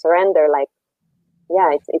safe to surrender, like, yeah,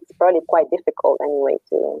 it's probably quite difficult anyway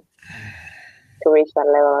to reach that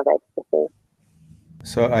level of ecstasy.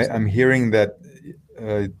 So I'm hearing that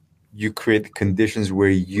you create conditions where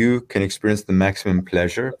you can experience the maximum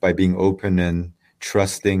pleasure by being open and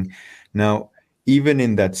trusting. Now, even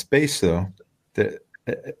in that space, though,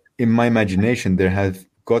 in my imagination, there have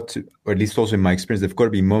got to, or at least also in my experience, there've got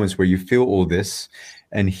to be moments where you feel all this,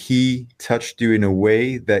 and he touched you in a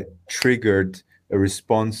way that triggered a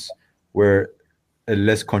response where a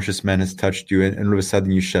less conscious man has touched you, and all of a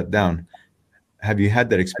sudden you shut down. Have you had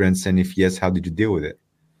that experience? And if yes, how did you deal with it?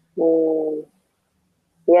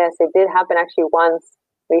 Yes, it did happen actually once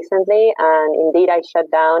recently, and indeed I shut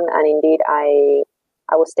down, and indeed I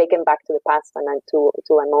was taken back to the past and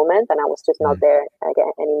to a moment, and I was just not there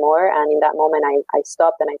again anymore. And in that moment, I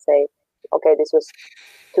stopped and I say, okay, this was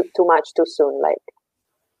too much too soon, like,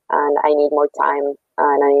 and I need more time,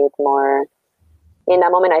 and I need more. In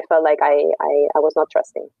that moment, I felt like I was not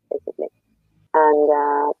trusting, basically. And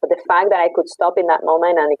but the fact that I could stop in that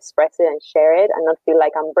moment and express it and share it, and not feel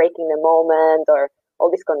like I'm breaking the moment, or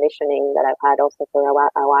all this conditioning that I've had also for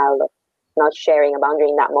a while of not sharing a boundary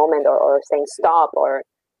in that moment, or saying stop, or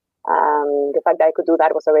the fact that I could do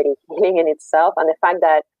that was already healing in itself. And the fact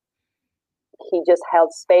that he just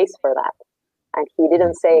held space for that, and he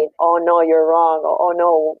didn't say, oh no, you're wrong, or oh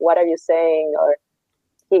no, what are you saying, or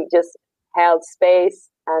he just held space,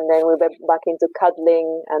 and then we went back into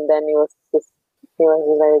cuddling, and then it was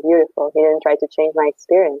very beautiful. He didn't try to change my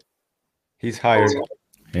experience. He's hired.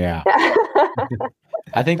 Yeah.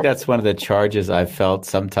 I think that's one of the charges I've felt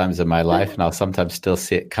sometimes in my life, and I'll sometimes still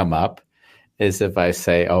see it come up, is if I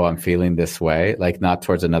say, oh, I'm feeling this way, like not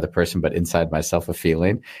towards another person, but inside myself a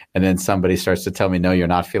feeling. And then somebody starts to tell me, no, you're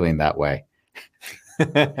not feeling that way.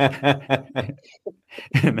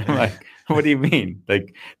 And I'm like, what do you mean?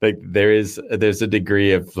 Like there's a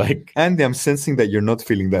degree of like, Andy, I'm sensing that you're not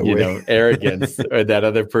feeling that way. Arrogance, or that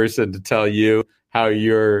other person to tell you how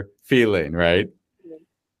you're feeling, right?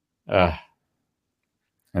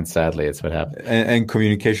 And sadly, it's what happens. And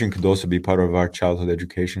communication could also be part of our childhood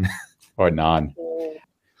education. Or non.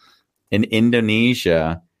 In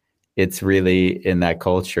Indonesia, it's really, in that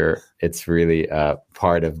culture, it's really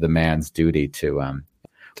part of the man's duty to,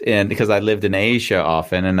 and because I lived in Asia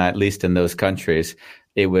often, and at least in those countries,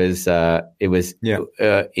 it was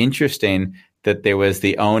interesting that there was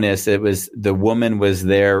the onus. It was the woman was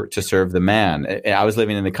there to serve the man. I was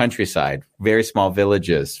living in the countryside, very small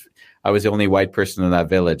villages. I was the only white person in that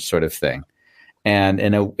village, sort of thing. And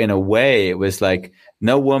in a way, it was like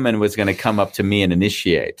no woman was going to come up to me and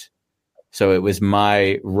initiate. So it was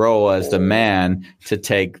my role as the man to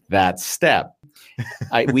take that step.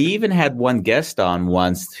 We even had one guest on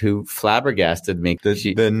once who flabbergasted me.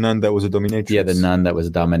 The nun that was a dominatrix. Yeah, the nun that was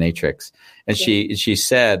a dominatrix. And she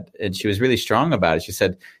said, and she was really strong about it, she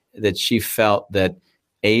said that she felt that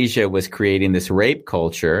Asia was creating this rape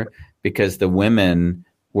culture because the women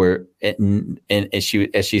were, and as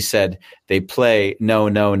she said, they play no,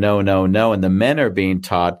 no, no, no, no, and the men are being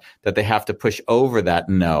taught that they have to push over that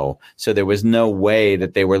no. So there was no way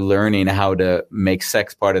that they were learning how to make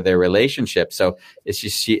sex part of their relationship. So as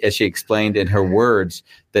she explained in her words,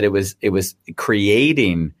 that it was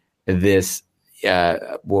creating this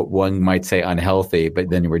what one might say unhealthy, but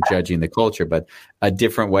then we're judging the culture, but a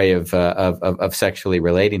different way of sexually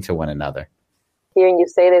relating to one another. Hearing you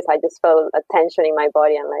say this, I just felt a tension in my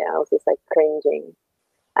body, and I was just like cringing.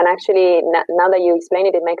 And actually, now that you explain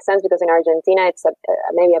it, it makes sense, because in Argentina, it's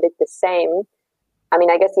maybe a bit the same. I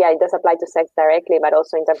mean, I guess, yeah, it does apply to sex directly, but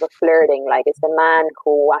also in terms of flirting. Like, it's the man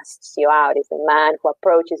who asks you out, it's the man who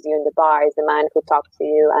approaches you in the bar, it's the man who talks to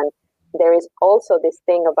you. And there is also this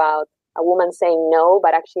thing about a woman saying no,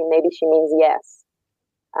 but actually maybe she means yes.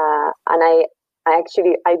 And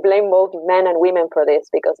I blame both men and women for this,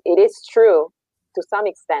 because it is true to some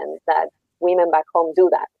extent that women back home do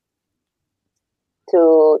that,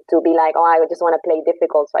 to be like, oh, I just want to play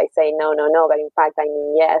difficult, so I say no, but in fact I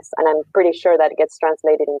mean yes. And I'm pretty sure that gets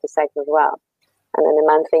translated into sex as well. And then the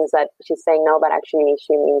man thinks that she's saying no, but actually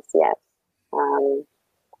she means yes.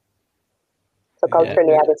 So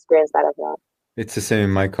culturally, I've experienced that as well. It's the same in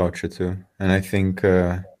my culture too. And I think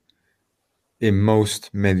in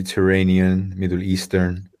most Mediterranean, Middle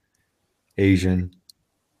Eastern, Asian.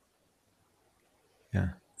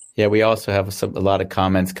 Yeah, we also have a lot of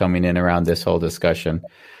comments coming in around this whole discussion.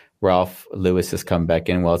 Ralph Lewis has come back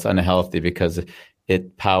in. Well, it's unhealthy because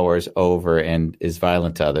it powers over and is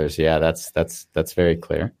violent to others. Yeah, that's very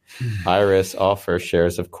clear. Iris Offer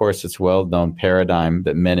shares, of course, it's well-known paradigm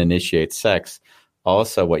that men initiate sex.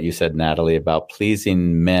 Also, what you said, Nathalie, about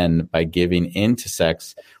pleasing men by giving into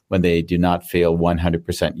sex when they do not feel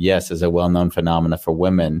 100% yes is a well-known phenomena for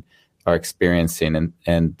women are experiencing,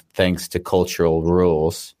 and thanks to cultural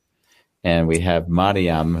rules. And we have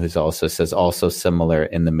Mariam, who's also says also similar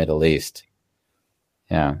in the Middle East.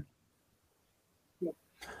 Yeah.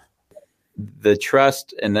 The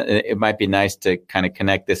trust, and it might be nice to kind of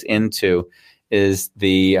connect this into, is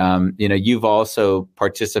the, you've also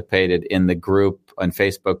participated in the group on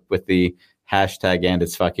Facebook with the hashtag and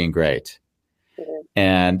it's fucking great.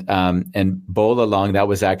 Mm-hmm. And Bola Long, that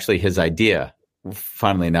was actually his idea.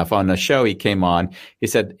 Funnily enough, on the show he came on, he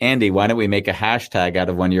said, Andy, why don't we make a hashtag out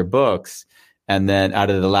of one of your books? And then out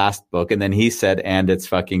of the last book, and then he said, and it's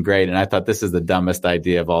fucking great. And I thought this is the dumbest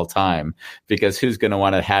idea of all time, because who's going to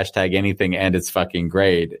want to hashtag anything and it's fucking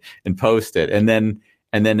great and post it? And then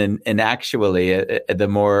actually, the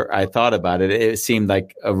more I thought about it, it seemed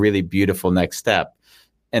like a really beautiful next step.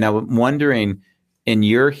 And I'm wondering, in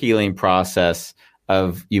your healing process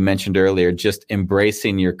of, you mentioned earlier, just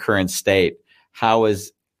embracing your current state, how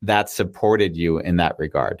has that supported you in that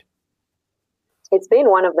regard? It's been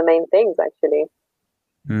one of the main things, actually.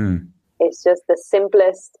 It's just the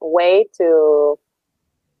simplest way to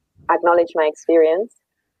acknowledge my experience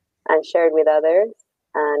and share it with others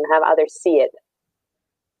and have others see it.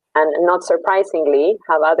 And not surprisingly,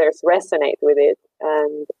 have others resonate with it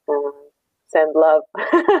and send love.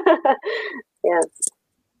 Yeah.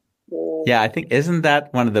 Yeah, I think, isn't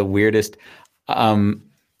that one of the weirdest?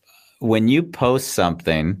 When you post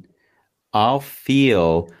something, I'll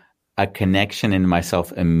feel a connection in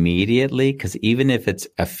myself immediately, because even if it's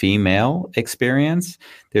a female experience,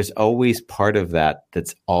 there's always part of that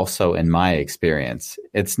that's also in my experience.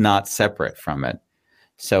 It's not separate from it.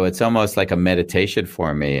 So it's almost like a meditation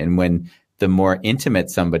for me. And when the more intimate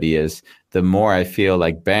somebody is, the more I feel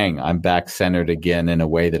like, bang, I'm back centered again in a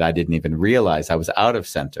way that I didn't even realize I was out of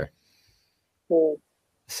center.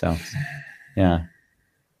 So, yeah.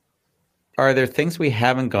 Are there things we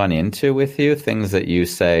haven't gone into with you, things that you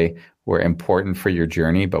say were important for your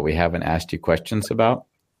journey, but we haven't asked you questions about?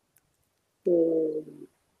 The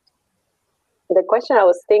question I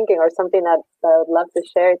was thinking, or something that I would love to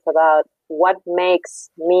share, is about what makes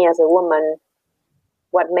me as a woman,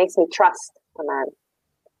 what makes me trust a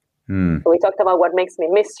man. We talked about what makes me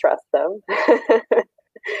mistrust them.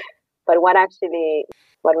 But what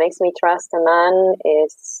makes me trust a man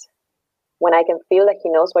is when I can feel that he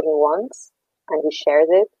knows what he wants and he shares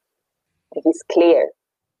it, and he's clear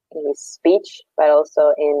in his speech, but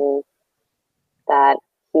also in that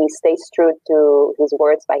he stays true to his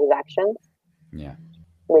words by his actions. Yeah.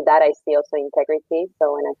 With that, I see also integrity.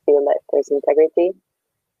 So when I feel that there's integrity,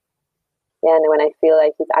 and when I feel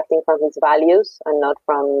like he's acting from his values and not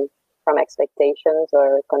from expectations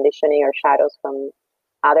or conditioning or shadows from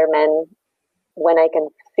other men, when I can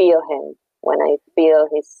feel him, when I feel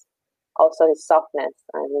his softness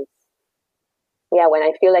and when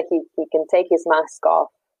I feel like he can take his mask off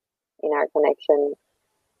in our connection.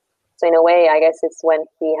 So in a way, I guess it's when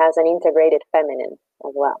he has an integrated feminine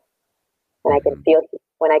as well. And I can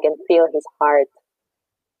feel his heart,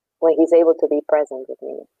 when he's able to be present with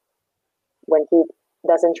me, when he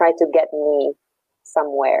doesn't try to get me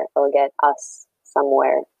somewhere or get us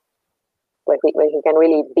somewhere, where he can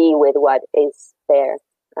really be with what is there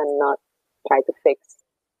and not try to fix.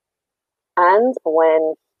 And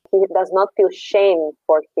when he does not feel shame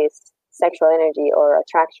for his sexual energy or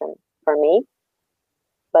attraction for me,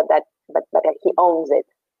 but that he owns it,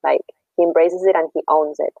 like he embraces it and he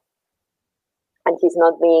owns it. And he's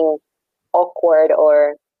not being awkward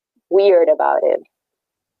or weird about it.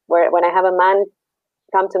 When I have a man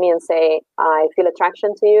come to me and say, I feel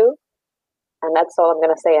attraction to you, and that's all I'm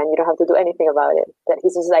going to say, and you don't have to do anything about it, that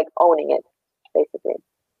he's just like owning it, basically.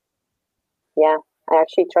 Yeah, I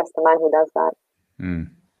actually trust the man who does that.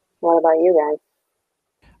 What about you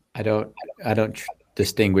guys? I don't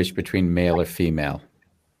distinguish between male or female.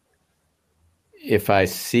 If I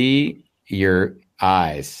see your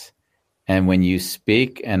eyes, and when you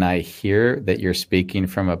speak and I hear that you're speaking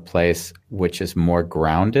from a place which is more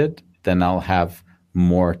grounded, then I'll have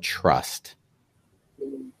more trust.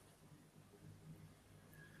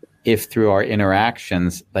 If through our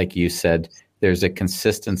interactions, like you said, there's a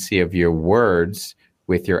consistency of your words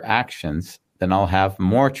with your actions, then I'll have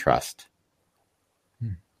more trust.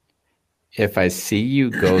 If I see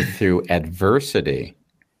you go through adversity,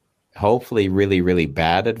 hopefully really, really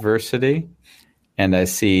bad adversity, and I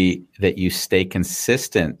see that you stay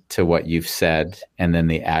consistent to what you've said and then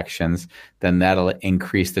the actions, then that'll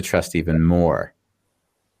increase the trust even more.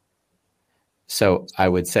 So I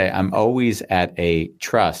would say I'm always at a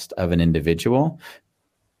trust of an individual,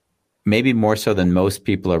 maybe more so than most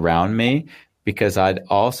people around me, because I'd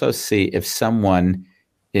also see if someone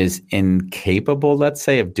is incapable, let's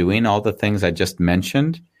say, of doing all the things I just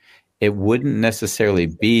mentioned, it wouldn't necessarily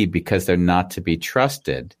be because they're not to be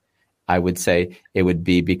trusted. I would say it would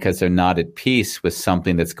be because they're not at peace with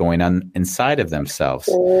something that's going on inside of themselves.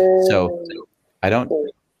 So I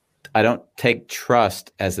I don't take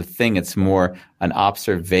trust as a thing. It's more an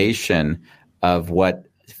observation of what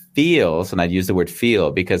feels, and I'd use the word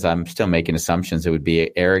feel because I'm still making assumptions. It would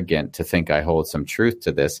be arrogant to think I hold some truth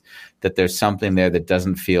to this, that there's something there that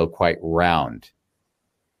doesn't feel quite round.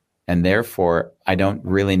 And therefore, I don't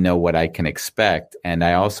really know what I can expect. And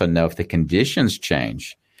I also know if the conditions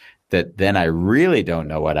change, that then I really don't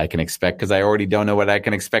know what I can expect because I already don't know what I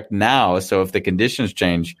can expect now. So if the conditions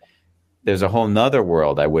change, there's a whole nother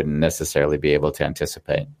world I wouldn't necessarily be able to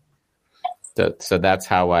anticipate. So that's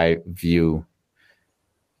how I view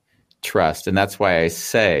trust. And that's why I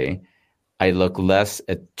say I look less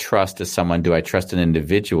at trust as someone, do I trust an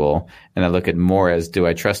individual? And I look at more as, do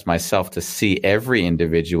I trust myself to see every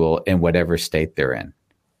individual in whatever state they're in?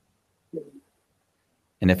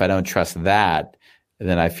 And if I don't trust that,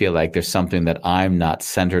 then I feel like there's something that I'm not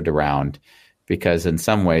centered around. Because in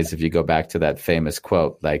some ways, if you go back to that famous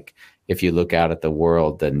quote, like, if you look out at the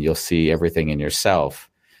world, then you'll see everything in yourself.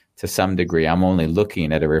 To some degree, I'm only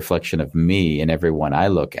looking at a reflection of me in everyone I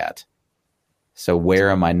look at. So where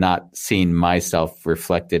am I not seeing myself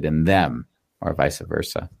reflected in them, or vice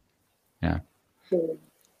versa? Yeah.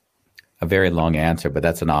 A very long answer, but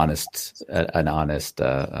that's an honest.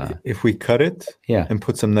 If we cut it, and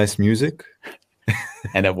put some nice music,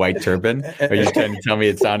 and a white turban, are you trying to tell me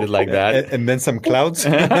it sounded like that? And then some clouds.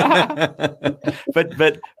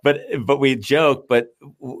 but we joke. But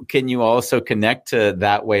can you also connect to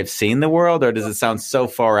that way of seeing the world, or does it sound so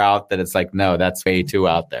far out that it's like, no, that's way too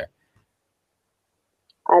out there?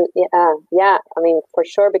 Yeah, I mean, for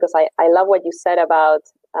sure, because I love what you said about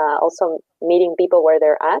also meeting people where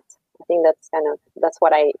they're at. I think that's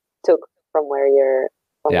what I took from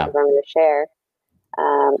from your share.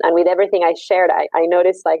 And with everything I shared, I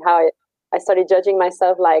noticed like how I started judging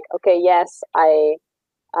myself. Like, okay, yes, I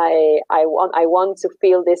want to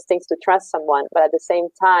feel these things to trust someone, but at the same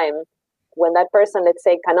time, when that person, let's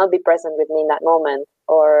say, cannot be present with me in that moment,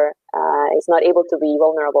 or is not able to be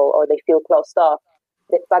vulnerable, or they feel closed off,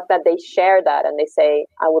 the fact that they share that and they say,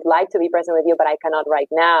 I would like to be present with you, but I cannot right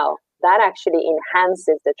now, that actually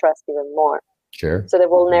enhances the trust even more. Sure. So the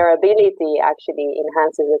vulnerability actually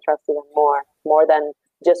enhances the trust even more than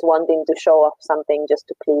just wanting to show off something just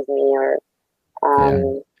to please me. Or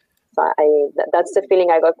so that's the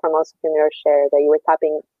feeling I got from also from your share, that you were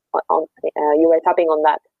tapping on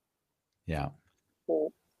that. Yeah.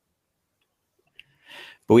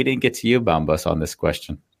 But we didn't get to you, Bambas, on this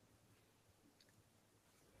question.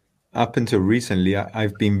 Up until recently,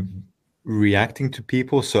 I've been reacting to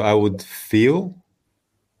people, so I would feel,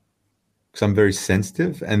 because I'm very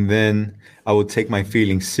sensitive, and then I would take my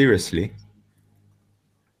feelings seriously,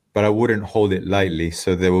 but I wouldn't hold it lightly.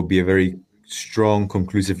 So there will be a very strong,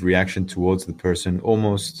 conclusive reaction towards the person,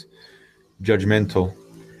 almost judgmental.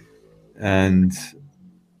 And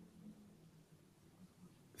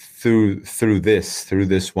through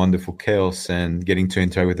this wonderful chaos and getting to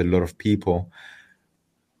interact with a lot of people,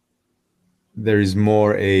 there is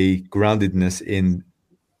more a groundedness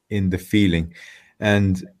in the feeling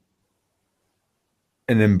and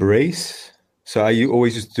an embrace. So I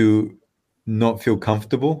always used to not feel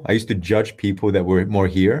comfortable. I used to judge people that were more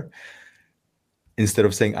here instead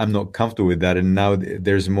of saying I'm not comfortable with that. And now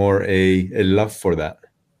there's more a love for that.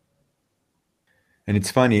 And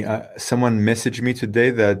it's funny, someone messaged me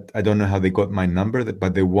today that I don't know how they got my number,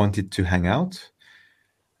 but they wanted to hang out.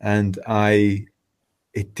 And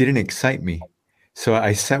it didn't excite me. So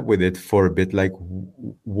I sat with it for a bit, like,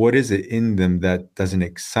 what is it in them that doesn't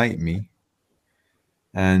excite me?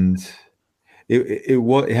 And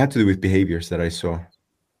it had to do with behaviors that I saw.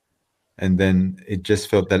 And then it just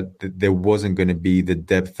felt that there wasn't going to be the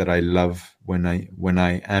depth that I love when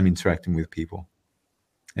I am interacting with people.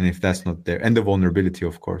 And if that's not there, and the vulnerability,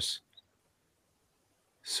 of course.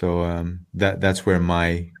 So that's where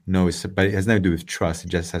my no is, but it has nothing to do with trust. It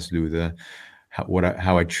just has to do with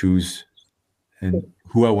how I choose and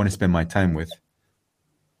who I want to spend my time with.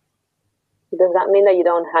 Does that mean that you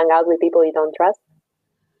don't hang out with people you don't trust?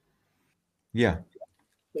 Yeah,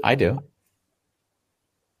 I do.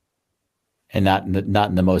 And not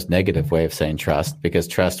in the most negative way of saying trust, because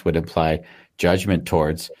trust would imply judgment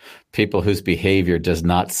towards people whose behavior does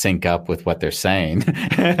not sync up with what they're saying.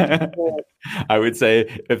 I would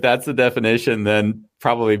say if that's the definition, then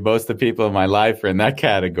probably most of the people in my life are in that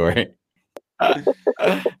category.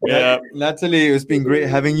 Yeah, Natalie, it's been great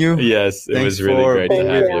having you. Yes, it was really great to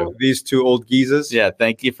have you. These two old geezers. Yeah,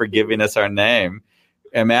 thank you for giving us our name.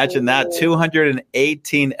 Imagine that,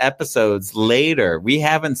 218 episodes later. We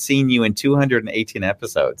haven't seen you in 218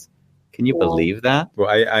 episodes. Can you believe that? Well,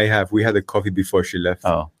 I have. We had a coffee before she left.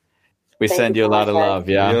 Oh, We send you a lot of love,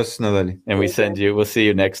 yeah. Yes, Nathalie. And we'll see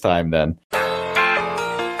you next time then.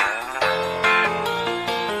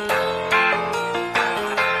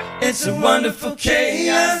 It's a wonderful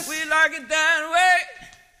chaos. We like it that way.